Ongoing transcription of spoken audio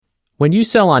When you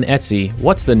sell on Etsy,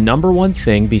 what's the number one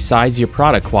thing besides your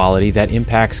product quality that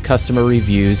impacts customer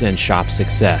reviews and shop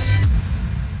success?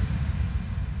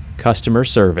 Customer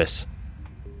service.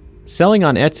 Selling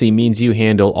on Etsy means you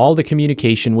handle all the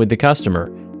communication with the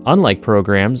customer, unlike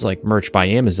programs like Merch by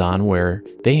Amazon where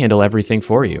they handle everything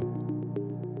for you.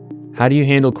 How do you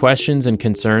handle questions and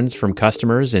concerns from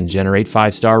customers and generate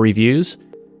 5-star reviews?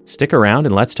 Stick around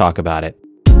and let's talk about it.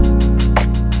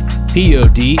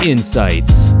 POD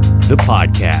Insights, the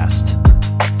podcast.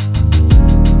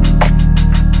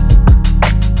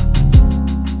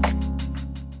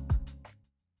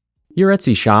 Your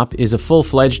Etsy shop is a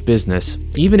full-fledged business,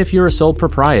 even if you're a sole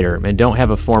proprietor and don't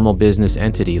have a formal business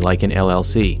entity like an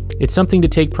LLC. It's something to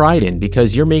take pride in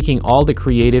because you're making all the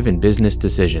creative and business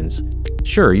decisions.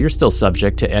 Sure, you're still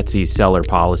subject to Etsy's seller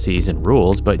policies and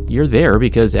rules, but you're there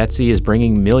because Etsy is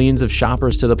bringing millions of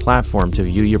shoppers to the platform to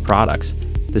view your products.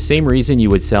 The same reason you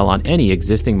would sell on any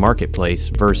existing marketplace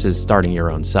versus starting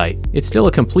your own site. It's still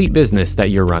a complete business that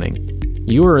you're running.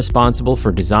 You are responsible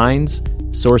for designs,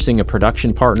 sourcing a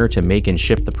production partner to make and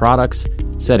ship the products,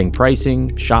 setting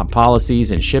pricing, shop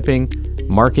policies and shipping,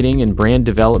 marketing and brand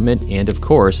development, and of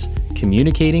course,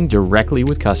 communicating directly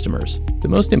with customers. The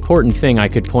most important thing I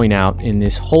could point out in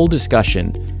this whole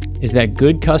discussion is that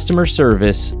good customer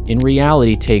service in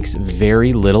reality takes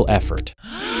very little effort.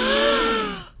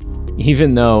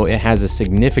 Even though it has a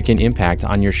significant impact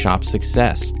on your shop's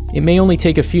success. It may only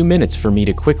take a few minutes for me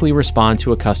to quickly respond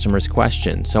to a customer's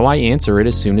question, so I answer it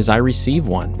as soon as I receive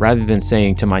one, rather than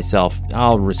saying to myself,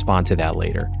 I'll respond to that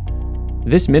later.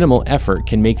 This minimal effort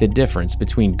can make the difference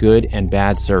between good and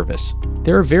bad service.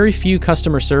 There are very few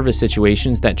customer service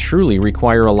situations that truly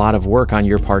require a lot of work on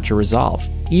your part to resolve.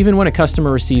 Even when a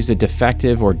customer receives a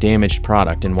defective or damaged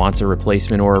product and wants a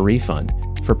replacement or a refund,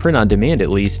 for print on demand at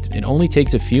least, it only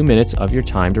takes a few minutes of your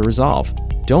time to resolve.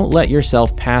 Don't let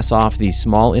yourself pass off these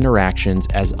small interactions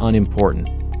as unimportant.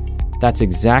 That's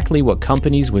exactly what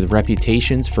companies with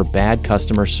reputations for bad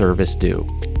customer service do.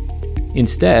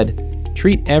 Instead,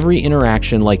 treat every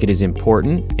interaction like it is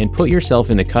important and put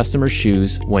yourself in the customer's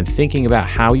shoes when thinking about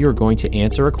how you're going to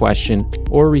answer a question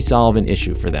or resolve an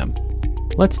issue for them.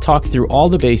 Let's talk through all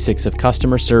the basics of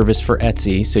customer service for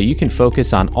Etsy so you can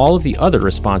focus on all of the other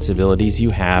responsibilities you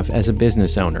have as a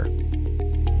business owner.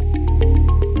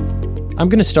 I'm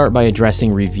going to start by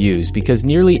addressing reviews because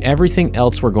nearly everything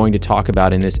else we're going to talk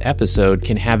about in this episode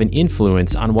can have an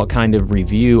influence on what kind of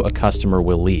review a customer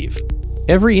will leave.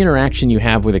 Every interaction you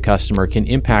have with a customer can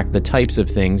impact the types of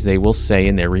things they will say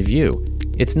in their review.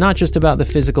 It's not just about the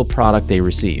physical product they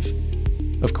receive.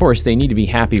 Of course, they need to be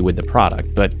happy with the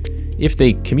product, but if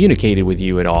they communicated with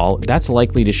you at all, that's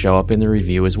likely to show up in the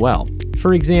review as well.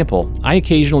 For example, I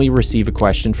occasionally receive a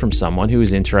question from someone who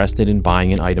is interested in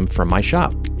buying an item from my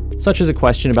shop, such as a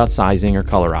question about sizing or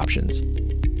color options.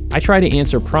 I try to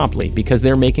answer promptly because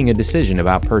they're making a decision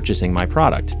about purchasing my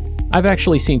product. I've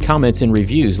actually seen comments in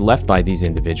reviews left by these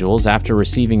individuals after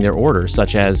receiving their order,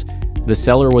 such as, "The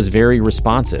seller was very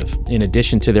responsive," in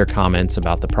addition to their comments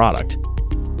about the product.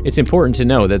 It's important to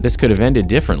know that this could have ended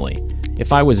differently.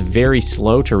 If I was very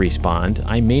slow to respond,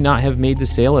 I may not have made the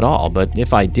sale at all, but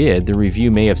if I did, the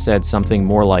review may have said something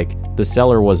more like, "The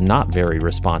seller was not very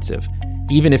responsive,"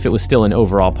 even if it was still an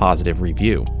overall positive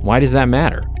review. Why does that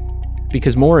matter?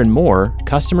 Because more and more,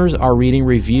 customers are reading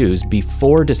reviews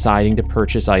before deciding to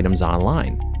purchase items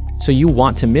online. So you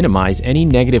want to minimize any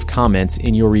negative comments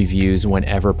in your reviews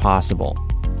whenever possible.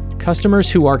 Customers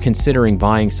who are considering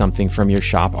buying something from your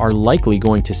shop are likely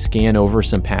going to scan over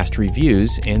some past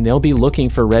reviews, and they'll be looking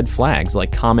for red flags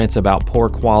like comments about poor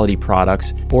quality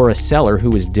products or a seller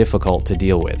who is difficult to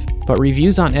deal with. But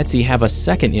reviews on Etsy have a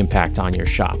second impact on your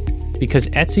shop, because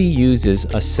Etsy uses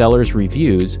a seller's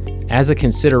reviews as a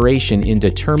consideration in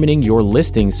determining your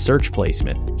listing's search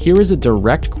placement. Here is a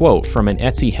direct quote from an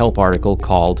Etsy help article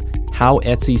called "How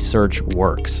Etsy Search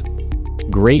Works."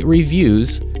 Great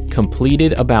reviews,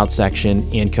 completed about section,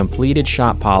 and completed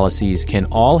shop policies can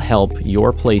all help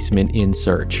your placement in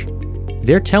search.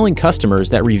 They're telling customers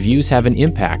that reviews have an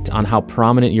impact on how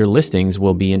prominent your listings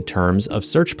will be in terms of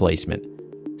search placement.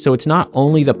 So it's not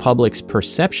only the public's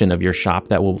perception of your shop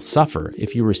that will suffer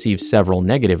if you receive several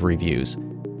negative reviews.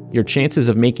 Your chances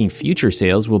of making future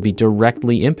sales will be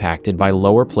directly impacted by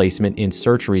lower placement in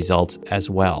search results as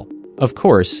well. Of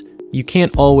course, you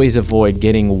can't always avoid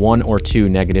getting 1 or 2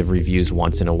 negative reviews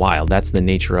once in a while. That's the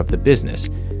nature of the business.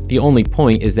 The only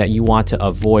point is that you want to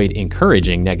avoid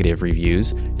encouraging negative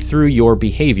reviews through your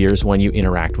behaviors when you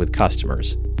interact with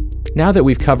customers. Now that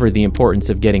we've covered the importance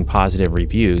of getting positive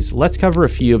reviews, let's cover a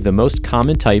few of the most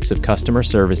common types of customer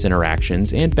service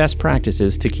interactions and best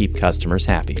practices to keep customers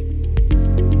happy.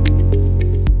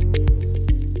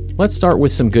 Let's start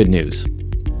with some good news.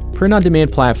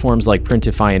 Print-on-demand platforms like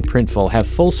Printify and Printful have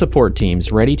full support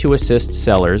teams ready to assist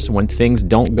sellers when things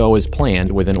don't go as planned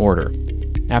with an order.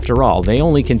 After all, they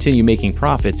only continue making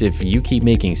profits if you keep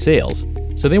making sales,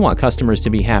 so they want customers to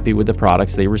be happy with the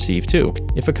products they receive too.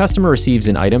 If a customer receives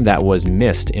an item that was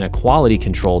missed in a quality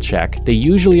control check, they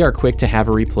usually are quick to have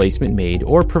a replacement made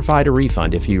or provide a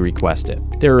refund if you request it.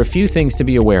 There are a few things to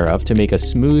be aware of to make a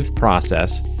smooth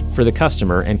process for the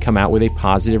customer and come out with a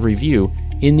positive review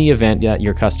in the event that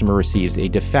your customer receives a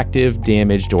defective,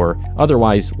 damaged, or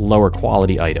otherwise lower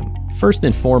quality item. First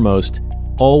and foremost,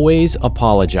 always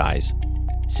apologize.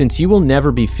 Since you will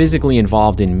never be physically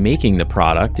involved in making the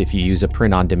product if you use a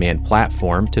print-on-demand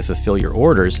platform to fulfill your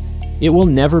orders, it will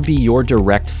never be your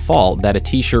direct fault that a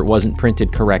t-shirt wasn't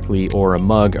printed correctly or a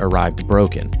mug arrived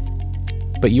broken.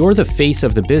 But you're the face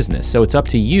of the business, so it's up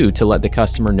to you to let the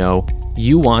customer know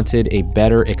you wanted a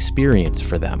better experience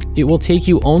for them. It will take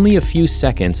you only a few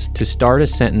seconds to start a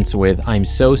sentence with "I'm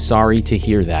so sorry to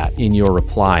hear that" in your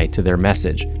reply to their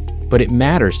message. But it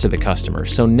matters to the customer,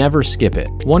 so never skip it.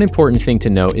 One important thing to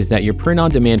note is that your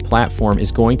print-on-demand platform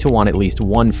is going to want at least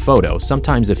one photo,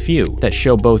 sometimes a few, that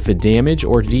show both the damage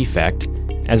or defect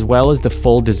as well as the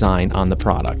full design on the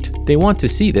product. They want to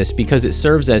see this because it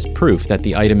serves as proof that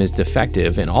the item is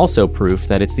defective and also proof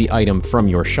that it's the item from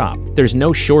your shop. There's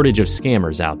no shortage of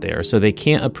scammers out there, so they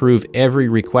can't approve every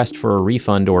request for a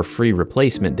refund or free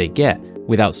replacement they get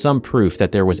without some proof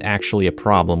that there was actually a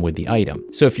problem with the item.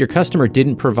 So if your customer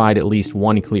didn't provide at least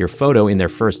one clear photo in their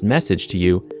first message to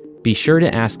you, be sure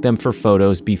to ask them for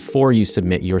photos before you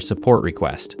submit your support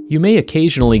request. You may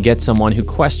occasionally get someone who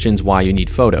questions why you need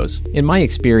photos. In my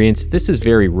experience, this is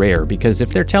very rare because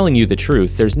if they're telling you the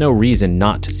truth, there's no reason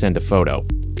not to send a photo.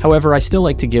 However, I still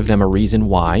like to give them a reason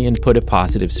why and put a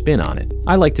positive spin on it.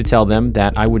 I like to tell them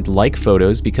that I would like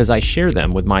photos because I share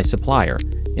them with my supplier,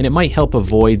 and it might help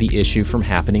avoid the issue from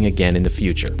happening again in the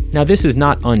future. Now, this is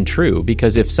not untrue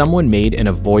because if someone made an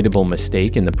avoidable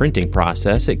mistake in the printing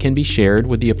process, it can be shared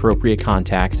with the appropriate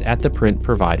contacts at the print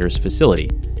provider's facility.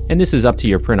 And this is up to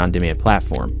your print-on-demand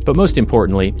platform. But most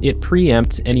importantly, it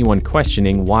preempts anyone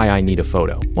questioning why I need a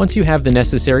photo. Once you have the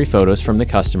necessary photos from the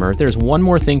customer, there's one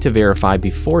more thing to verify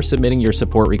before submitting your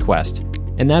support request,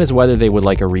 and that is whether they would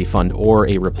like a refund or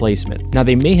a replacement. Now,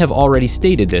 they may have already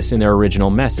stated this in their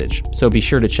original message, so be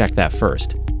sure to check that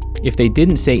first. If they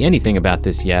didn't say anything about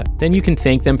this yet, then you can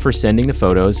thank them for sending the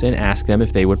photos and ask them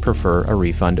if they would prefer a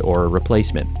refund or a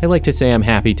replacement. I like to say I'm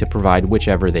happy to provide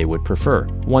whichever they would prefer.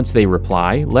 Once they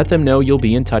reply, let them know you'll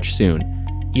be in touch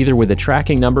soon, either with a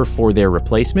tracking number for their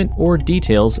replacement or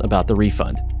details about the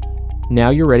refund.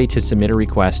 Now you're ready to submit a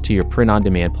request to your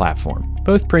print-on-demand platform.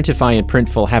 Both Printify and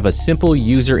Printful have a simple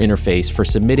user interface for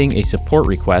submitting a support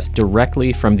request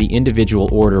directly from the individual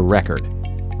order record.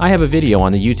 I have a video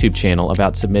on the YouTube channel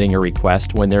about submitting a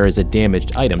request when there is a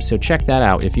damaged item, so check that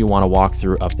out if you want a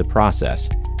walkthrough of the process.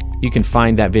 You can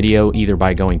find that video either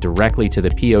by going directly to the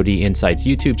POD Insights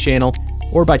YouTube channel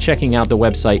or by checking out the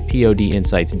website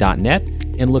podinsights.net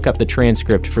and look up the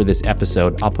transcript for this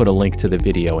episode. I'll put a link to the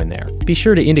video in there. Be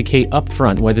sure to indicate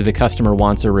upfront whether the customer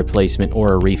wants a replacement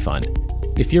or a refund.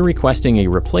 If you're requesting a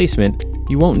replacement,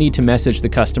 you won't need to message the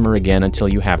customer again until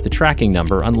you have the tracking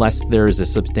number unless there is a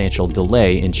substantial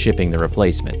delay in shipping the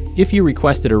replacement. If you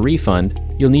requested a refund,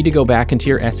 you'll need to go back into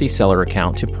your Etsy seller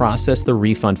account to process the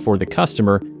refund for the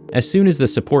customer as soon as the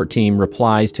support team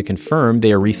replies to confirm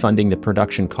they are refunding the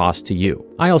production cost to you.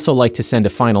 I also like to send a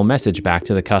final message back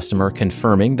to the customer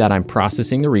confirming that I'm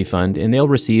processing the refund, and they'll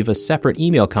receive a separate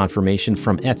email confirmation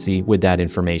from Etsy with that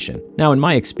information. Now, in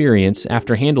my experience,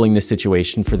 after handling this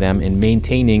situation for them and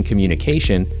maintaining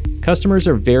communication, customers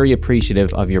are very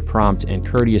appreciative of your prompt and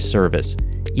courteous service,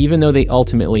 even though they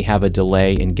ultimately have a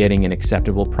delay in getting an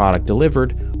acceptable product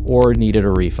delivered or needed a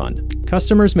refund.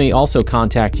 Customers may also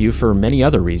contact you for many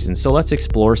other reasons, so let's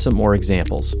explore some more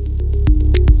examples.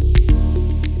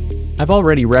 I've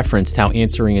already referenced how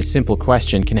answering a simple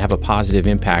question can have a positive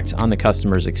impact on the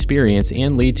customer's experience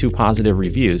and lead to positive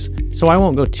reviews, so I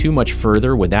won't go too much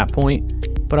further with that point,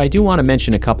 but I do want to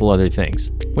mention a couple other things.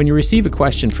 When you receive a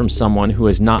question from someone who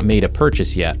has not made a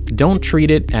purchase yet, don't treat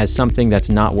it as something that's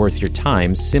not worth your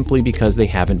time simply because they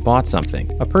haven't bought something.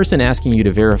 A person asking you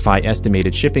to verify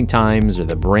estimated shipping times or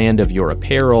the brand of your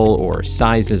apparel or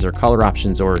sizes or color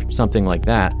options or something like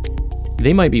that,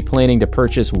 they might be planning to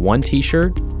purchase 1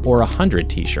 t-shirt or 100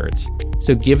 t-shirts.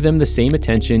 So give them the same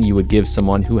attention you would give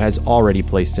someone who has already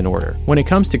placed an order. When it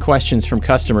comes to questions from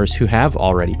customers who have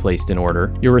already placed an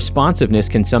order, your responsiveness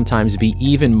can sometimes be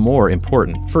even more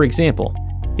important. For example,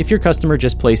 if your customer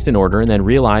just placed an order and then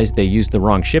realized they used the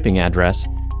wrong shipping address,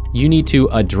 you need to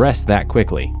address that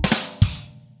quickly.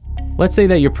 Let's say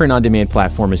that your print-on-demand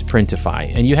platform is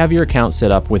Printify, and you have your account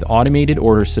set up with automated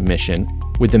order submission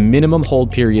with the minimum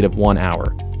hold period of 1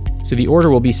 hour. So the order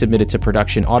will be submitted to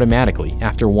production automatically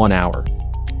after 1 hour.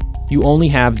 You only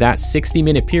have that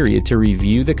 60-minute period to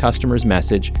review the customer's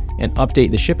message and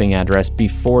update the shipping address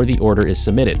before the order is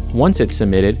submitted. Once it's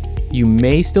submitted, you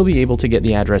may still be able to get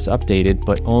the address updated,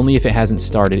 but only if it hasn't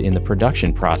started in the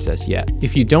production process yet.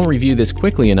 If you don't review this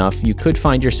quickly enough, you could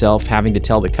find yourself having to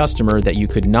tell the customer that you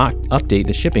could not update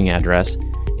the shipping address,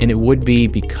 and it would be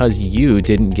because you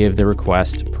didn't give the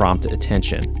request prompt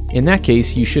attention. In that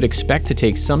case, you should expect to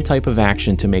take some type of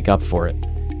action to make up for it,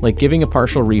 like giving a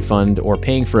partial refund or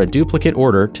paying for a duplicate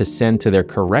order to send to their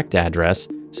correct address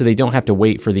so they don't have to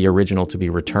wait for the original to be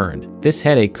returned. This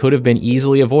headache could have been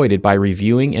easily avoided by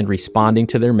reviewing and responding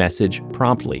to their message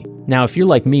promptly. Now, if you're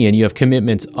like me and you have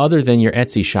commitments other than your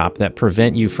Etsy shop that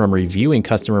prevent you from reviewing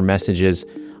customer messages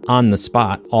on the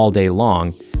spot all day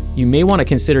long, you may want to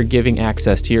consider giving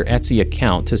access to your Etsy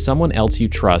account to someone else you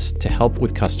trust to help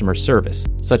with customer service,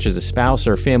 such as a spouse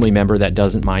or family member that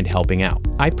doesn't mind helping out.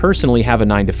 I personally have a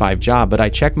 9-to-5 job, but I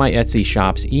check my Etsy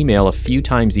shop's email a few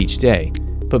times each day.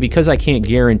 But because I can't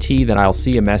guarantee that I'll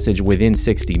see a message within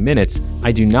 60 minutes,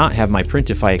 I do not have my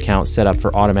Printify account set up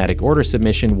for automatic order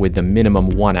submission with the minimum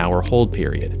 1 hour hold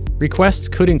period. Requests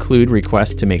could include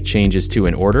requests to make changes to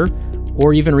an order,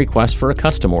 or even requests for a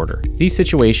custom order. These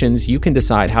situations you can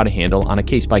decide how to handle on a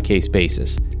case-by-case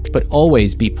basis, but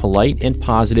always be polite and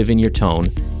positive in your tone,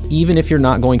 even if you're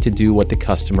not going to do what the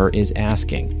customer is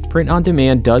asking. Print on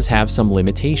demand does have some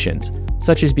limitations,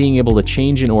 such as being able to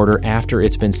change an order after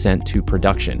it's been sent to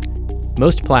production.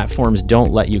 Most platforms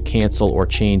don't let you cancel or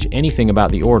change anything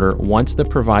about the order once the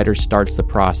provider starts the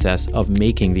process of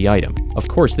making the item. Of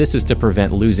course, this is to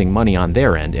prevent losing money on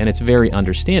their end, and it's very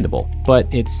understandable,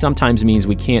 but it sometimes means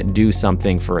we can't do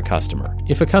something for a customer.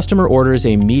 If a customer orders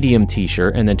a medium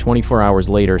t-shirt and then 24 hours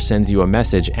later sends you a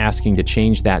message asking to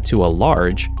change that to a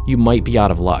large, you might be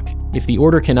out of luck. If the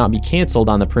order cannot be canceled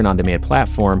on the print-on-demand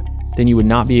platform, then you would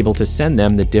not be able to send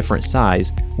them the different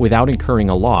size without incurring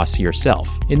a loss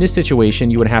yourself. In this situation,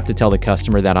 you would have to tell the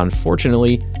customer that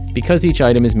unfortunately, because each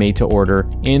item is made to order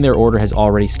and their order has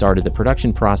already started the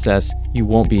production process, you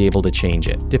won't be able to change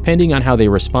it. Depending on how they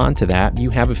respond to that, you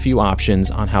have a few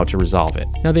options on how to resolve it.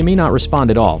 Now, they may not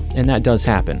respond at all, and that does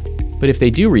happen. But if they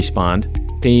do respond,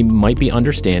 they might be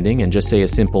understanding and just say a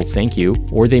simple thank you,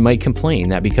 or they might complain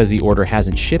that because the order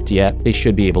hasn't shipped yet, they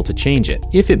should be able to change it.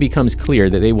 If it becomes clear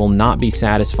that they will not be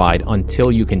satisfied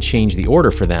until you can change the order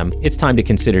for them, it's time to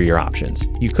consider your options.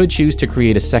 You could choose to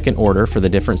create a second order for the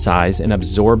different size and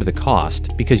absorb the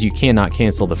cost because you cannot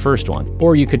cancel the first one,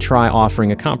 or you could try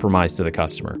offering a compromise to the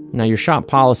customer. Now, your shop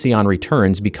policy on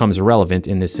returns becomes relevant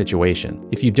in this situation.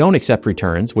 If you don't accept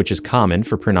returns, which is common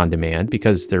for print on demand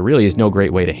because there really is no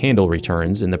great way to handle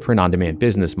returns in the print-on-demand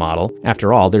business model,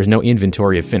 after all, there's no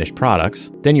inventory of finished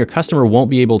products, then your customer won't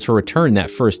be able to return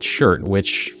that first shirt,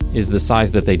 which is the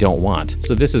size that they don't want.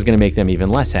 So this is going to make them even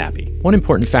less happy. One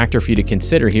important factor for you to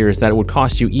consider here is that it would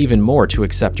cost you even more to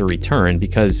accept a return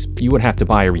because you would have to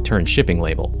buy a return shipping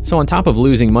label. So on top of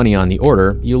losing money on the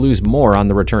order, you lose more on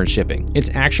the return shipping.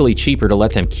 It's actually cheaper to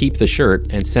let them keep the shirt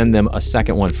and send them a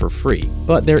second one for free.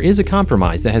 But there is a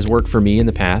compromise that has worked for me in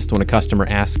the past when a customer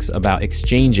asks about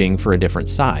exchanging for a different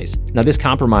size. Now, this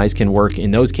compromise can work in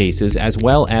those cases as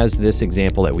well as this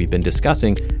example that we've been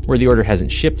discussing where the order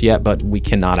hasn't shipped yet, but we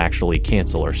cannot actually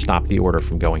cancel or stop the order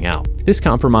from going out. This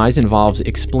compromise involves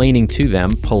explaining to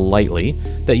them politely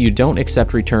that you don't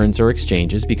accept returns or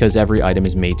exchanges because every item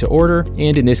is made to order,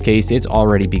 and in this case, it's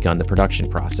already begun the production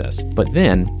process. But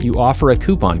then you offer a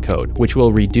coupon code, which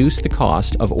will reduce the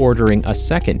cost of ordering a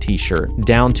second t-shirt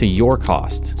down to your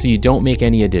cost, so you don't make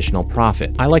any additional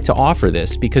profit. I like to offer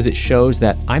this because it shows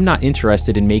that I'm not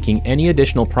interested in making any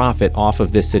additional profit off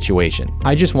of this situation.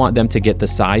 I just want them to get the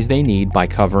size they need by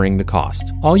covering the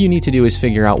cost. All you need to do is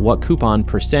figure out what coupon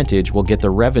percentage will get the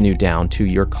revenue down to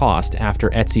your cost after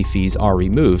Etsy fees are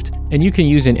removed, and you can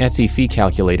use an Etsy fee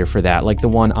calculator for that, like the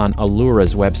one on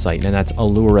Allura's website, and that's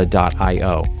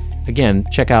allura.io. Again,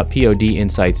 check out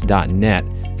podinsights.net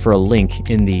for a link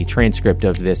in the transcript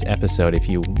of this episode if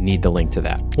you need the link to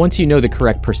that. Once you know the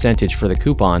correct percentage for the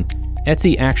coupon,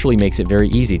 Etsy actually makes it very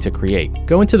easy to create.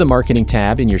 Go into the Marketing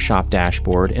tab in your shop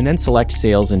dashboard and then select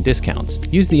Sales and Discounts.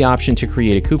 Use the option to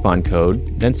create a coupon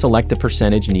code, then select the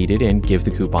percentage needed and give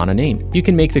the coupon a name. You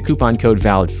can make the coupon code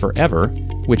valid forever,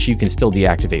 which you can still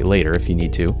deactivate later if you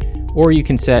need to, or you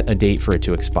can set a date for it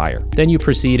to expire. Then you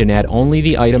proceed and add only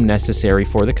the item necessary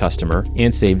for the customer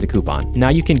and save the coupon. Now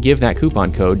you can give that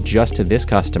coupon code just to this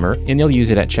customer and they'll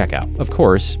use it at checkout. Of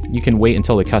course, you can wait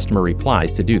until the customer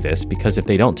replies to do this, because if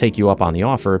they don't take you up on the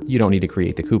offer, you don't need to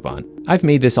create the coupon. I've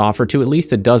made this offer to at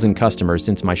least a dozen customers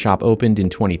since my shop opened in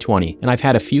 2020, and I've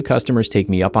had a few customers take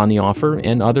me up on the offer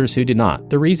and others who did not.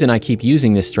 The reason I keep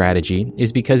using this strategy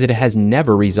is because it has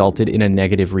never resulted in a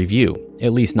negative review,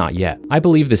 at least not yet. I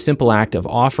believe the simple act of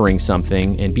offering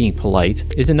something and being polite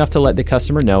is enough to let the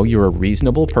customer know you're a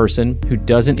reasonable person who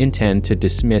doesn't intend to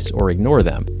dismiss or ignore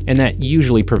them, and that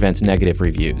usually prevents negative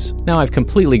reviews. Now, I've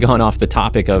completely gone off the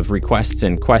topic of requests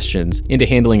and questions into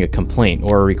handling a complaint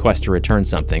or a request to return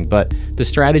something, but the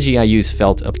strategy I use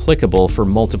felt applicable for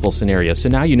multiple scenarios, so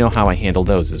now you know how I handle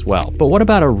those as well. But what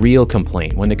about a real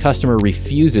complaint when the customer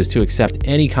refuses to accept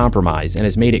any compromise and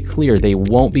has made it clear they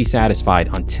won't be satisfied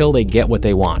until they get what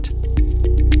they want?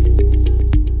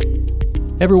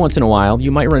 Every once in a while, you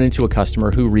might run into a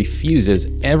customer who refuses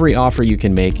every offer you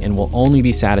can make and will only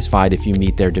be satisfied if you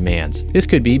meet their demands. This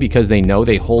could be because they know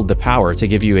they hold the power to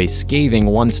give you a scathing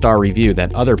 1-star review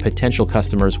that other potential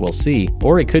customers will see,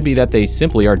 or it could be that they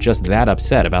simply are just that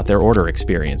upset about their order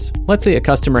experience. Let's say a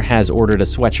customer has ordered a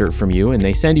sweatshirt from you and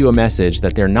they send you a message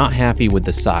that they're not happy with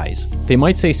the size. They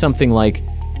might say something like,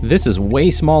 "This is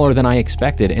way smaller than I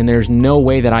expected and there's no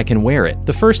way that I can wear it."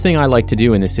 The first thing I like to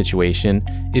do in this situation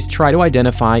is try to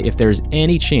identify if there's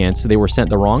any chance they were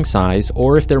sent the wrong size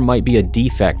or if there might be a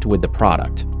defect with the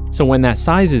product. So when that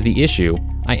size is the issue,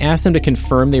 I ask them to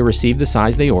confirm they received the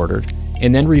size they ordered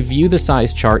and then review the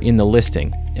size chart in the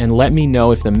listing and let me know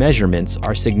if the measurements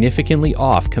are significantly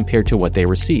off compared to what they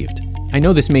received. I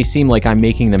know this may seem like I'm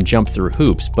making them jump through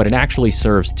hoops, but it actually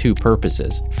serves two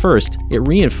purposes. First, it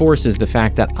reinforces the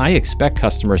fact that I expect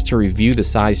customers to review the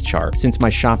size chart since my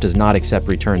shop does not accept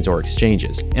returns or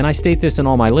exchanges, and I state this in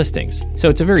all my listings. So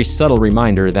it's a very subtle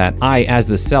reminder that I, as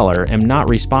the seller, am not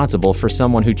responsible for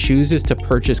someone who chooses to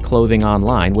purchase clothing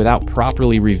online without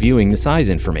properly reviewing the size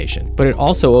information. But it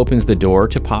also opens the door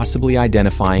to possibly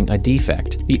identifying a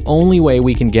defect. The only way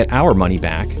we can get our money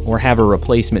back or have a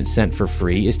replacement sent for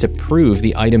free is to prove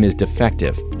the item is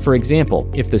defective. For example,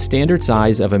 if the standard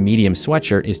size of a medium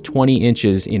sweatshirt is 20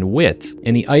 inches in width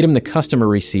and the item the customer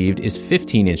received is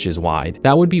 15 inches wide,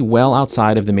 that would be well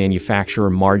outside of the manufacturer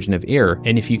margin of error,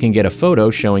 and if you can get a photo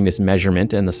showing this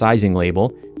measurement and the sizing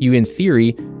label, you in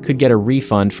theory could get a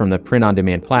refund from the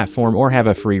print-on-demand platform or have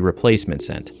a free replacement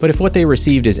sent. But if what they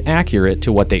received is accurate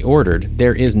to what they ordered,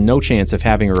 there is no chance of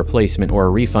having a replacement or a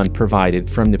refund provided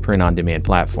from the print-on-demand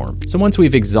platform. So once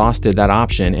we've exhausted that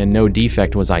option and no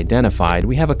defect was identified,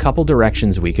 we have a couple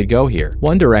directions we could go here.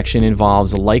 One direction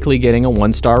involves likely getting a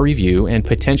 1-star review and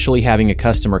potentially having a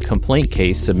customer complaint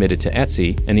case submitted to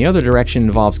Etsy, and the other direction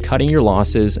involves cutting your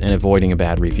losses and avoiding a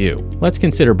bad review. Let's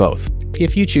consider both.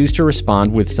 If you choose to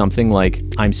respond with something like,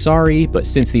 "I'm sorry, but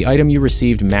since the item you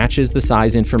received matches the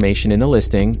size information in the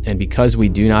listing, and because we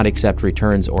do not accept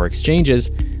returns or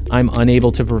exchanges, I'm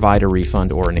unable to provide a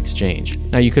refund or an exchange."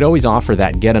 Now, you could always offer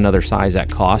that get another size at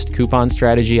cost coupon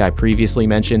strategy I previously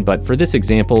mentioned, but for this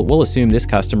example, we'll assume this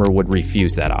customer would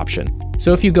refuse that option.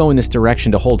 So if you go in this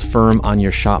direction to hold firm on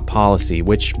your shop policy,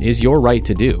 which is your right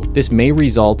to do, this may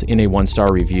result in a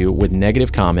 1-star review with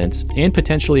negative comments and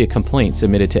potentially a complaint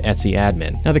submitted to Etsy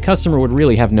admin. Now, the customer would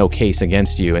really have no case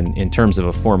against you in terms of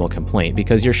a formal complaint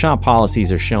because your shop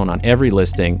policies are shown on every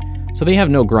listing, so they have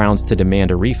no grounds to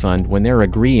demand a refund when they're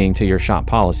agreeing to your shop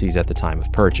policies at the time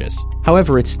of purchase.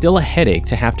 However, it's still a headache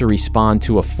to have to respond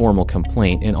to a formal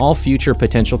complaint, and all future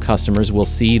potential customers will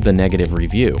see the negative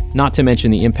review, not to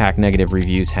mention the impact negative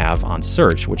reviews have on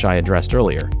search, which I addressed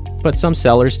earlier. But some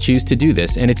sellers choose to do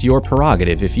this, and it's your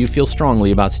prerogative if you feel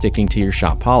strongly about sticking to your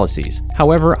shop policies.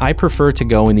 However, I prefer to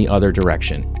go in the other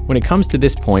direction. When it comes to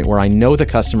this point where I know the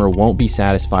customer won't be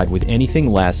satisfied with anything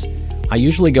less, I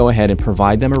usually go ahead and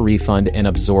provide them a refund and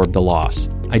absorb the loss.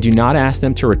 I do not ask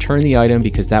them to return the item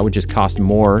because that would just cost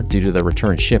more due to the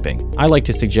return shipping. I like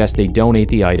to suggest they donate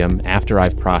the item after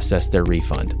I've processed their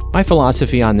refund. My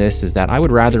philosophy on this is that I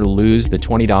would rather lose the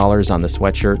 $20 on the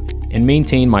sweatshirt and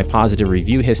maintain my positive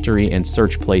review history and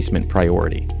search placement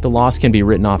priority. The loss can be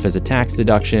written off as a tax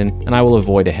deduction, and I will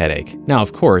avoid a headache. Now,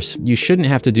 of course, you shouldn't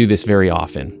have to do this very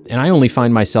often, and I only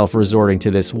find myself resorting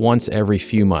to this once every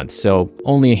few months, so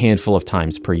only a handful of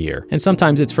times per year. And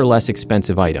sometimes it's for less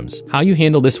expensive items. How you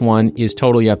handle this one is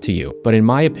totally up to you, but in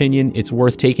my opinion, it's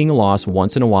worth taking a loss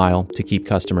once in a while to keep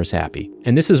customers happy.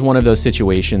 And this is one of those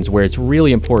situations where it's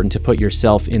really important to put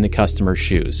yourself in the customer's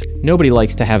shoes. Nobody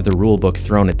likes to have the rule book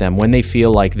thrown at them when they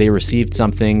feel like they received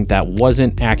something that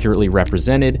wasn't accurately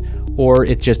represented or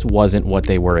it just wasn't what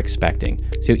they were expecting.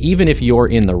 So even if you're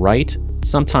in the right,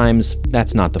 sometimes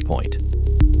that's not the point.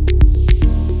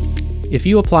 If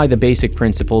you apply the basic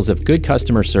principles of good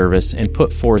customer service and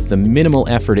put forth the minimal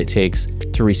effort it takes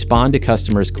to respond to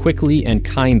customers quickly and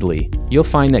kindly, you'll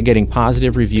find that getting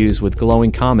positive reviews with glowing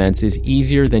comments is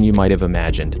easier than you might have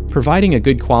imagined. Providing a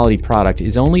good quality product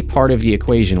is only part of the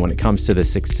equation when it comes to the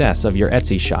success of your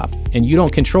Etsy shop, and you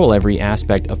don't control every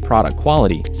aspect of product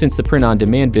quality, since the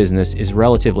print-on-demand business is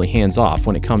relatively hands-off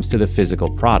when it comes to the physical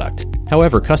product.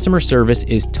 However, customer service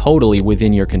is totally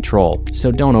within your control, so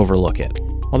don't overlook it.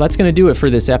 Well, that's going to do it for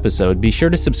this episode. Be sure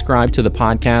to subscribe to the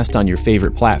podcast on your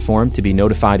favorite platform to be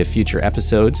notified of future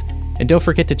episodes. And don't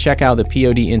forget to check out the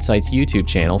POD Insights YouTube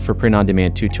channel for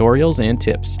print-on-demand tutorials and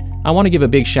tips. I want to give a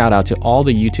big shout out to all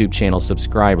the YouTube channel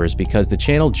subscribers because the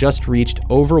channel just reached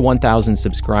over 1,000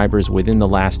 subscribers within the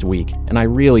last week, and I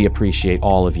really appreciate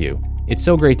all of you. It's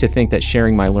so great to think that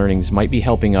sharing my learnings might be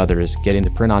helping others get into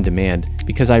print-on-demand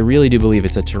because I really do believe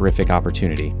it's a terrific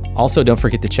opportunity. Also, don't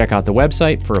forget to check out the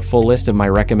website for a full list of my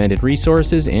recommended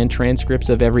resources and transcripts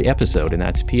of every episode, and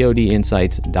that's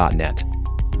podinsights.net.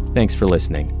 Thanks for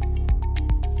listening.